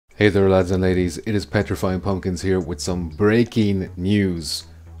Hey there lads and ladies, it is Petrifying Pumpkins here with some breaking news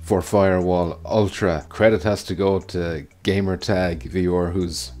for Firewall Ultra. Credit has to go to GamerTagVR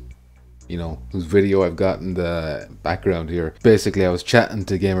whose video I've got in the background here. Basically I was chatting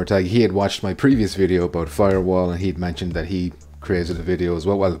to GamerTag, he had watched my previous video about Firewall and he'd mentioned that he created a video as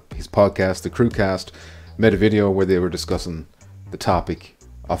well. Well, his podcast, the Crewcast, made a video where they were discussing the topic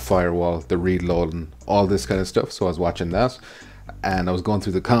of Firewall, the reloading, all this kind of stuff, so I was watching that. And I was going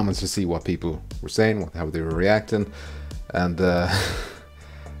through the comments to see what people were saying, how they were reacting, and the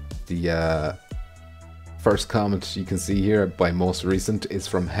first comment you can see here by most recent is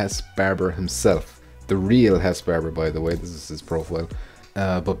from Hess Barber himself, the real Hess Barber, by the way. This is his profile,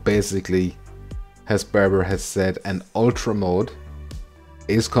 but basically Hess Barber has said an ultra mode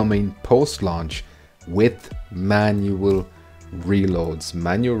is coming post-launch with manual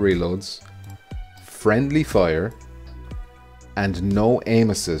reloads, friendly fire, and no aim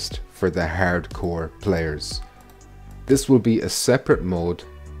assist for the hardcore players. This will be a separate mode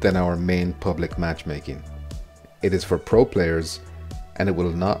than our main public matchmaking. It is for pro players and it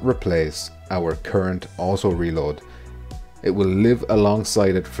will not replace our current auto reload. It will live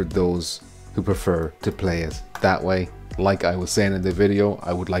alongside it for those who prefer to play it that way. Like I was saying in the video,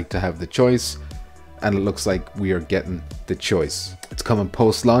 I would like to have the choice, and it looks like we are getting the choice. It's coming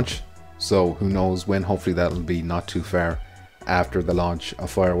post-launch, so who knows when. Hopefully that'll be not too far after the launch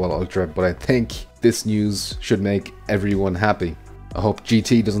of Firewall Ultra, but I think this news should make everyone happy. I hope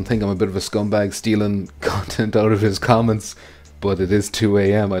GT doesn't think I'm a bit of a scumbag stealing content out of his comments, but it is 2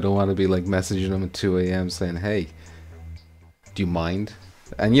 AM. I don't want to be like messaging him at 2 AM saying, hey, do you mind?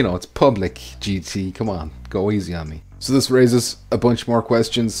 And you know, it's public, GT, come on, go easy on me. So this raises a bunch more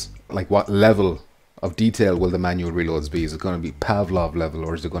questions, like what level of detail will the manual reloads be? Is it going to be Pavlov level,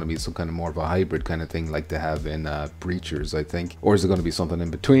 or is it going to be some kind of more of a hybrid kind of thing like they have in Breachers, I think? Or is it going to be something in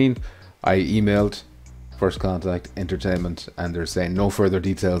between? I emailed First Contact Entertainment and they're saying no further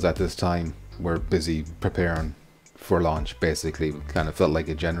details at this time. We're busy preparing for launch, basically. Kind of felt like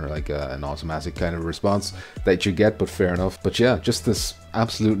a general, like an automatic kind of response that you get, but fair enough. But yeah, just this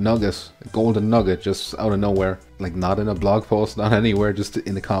absolute nugget, golden nugget, just out of nowhere, like not in a blog post, not anywhere, just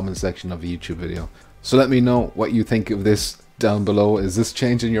in the comment section of a YouTube video. So let me know what you think of this down below. Is this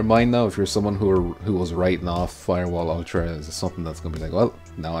changing your mind now? If you're someone who was writing off Firewall Ultra, is it something that's going to be like, well,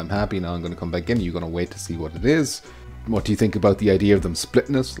 now I'm happy, now I'm going to come back in? You're going to wait to see what it is? What do you think about the idea of them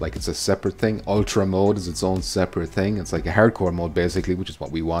splitting it? Like it's a separate thing. Ultra mode is its own separate thing. It's like a hardcore mode basically, which is what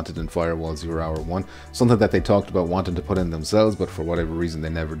we wanted in Firewall 0 Hour 1. Something that they talked about wanting to put in themselves, but for whatever reason they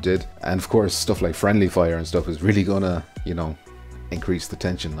never did. And of course stuff like friendly fire and stuff is really gonna, you know, increase the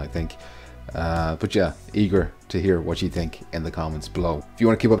tension, I think. But yeah, eager to hear what you think in the comments below. If you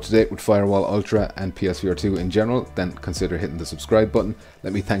want to keep up to date with Firewall Ultra and PSVR 2 in general, then consider hitting the subscribe button.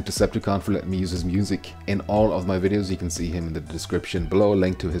 Let me thank Decepticon for letting me use his music in all of my videos. You can see him in the description below, a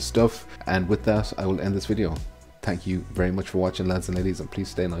link to his stuff. And with that, I will end this video. Thank you very much for watching, lads and ladies, and please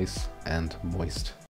stay nice and moist.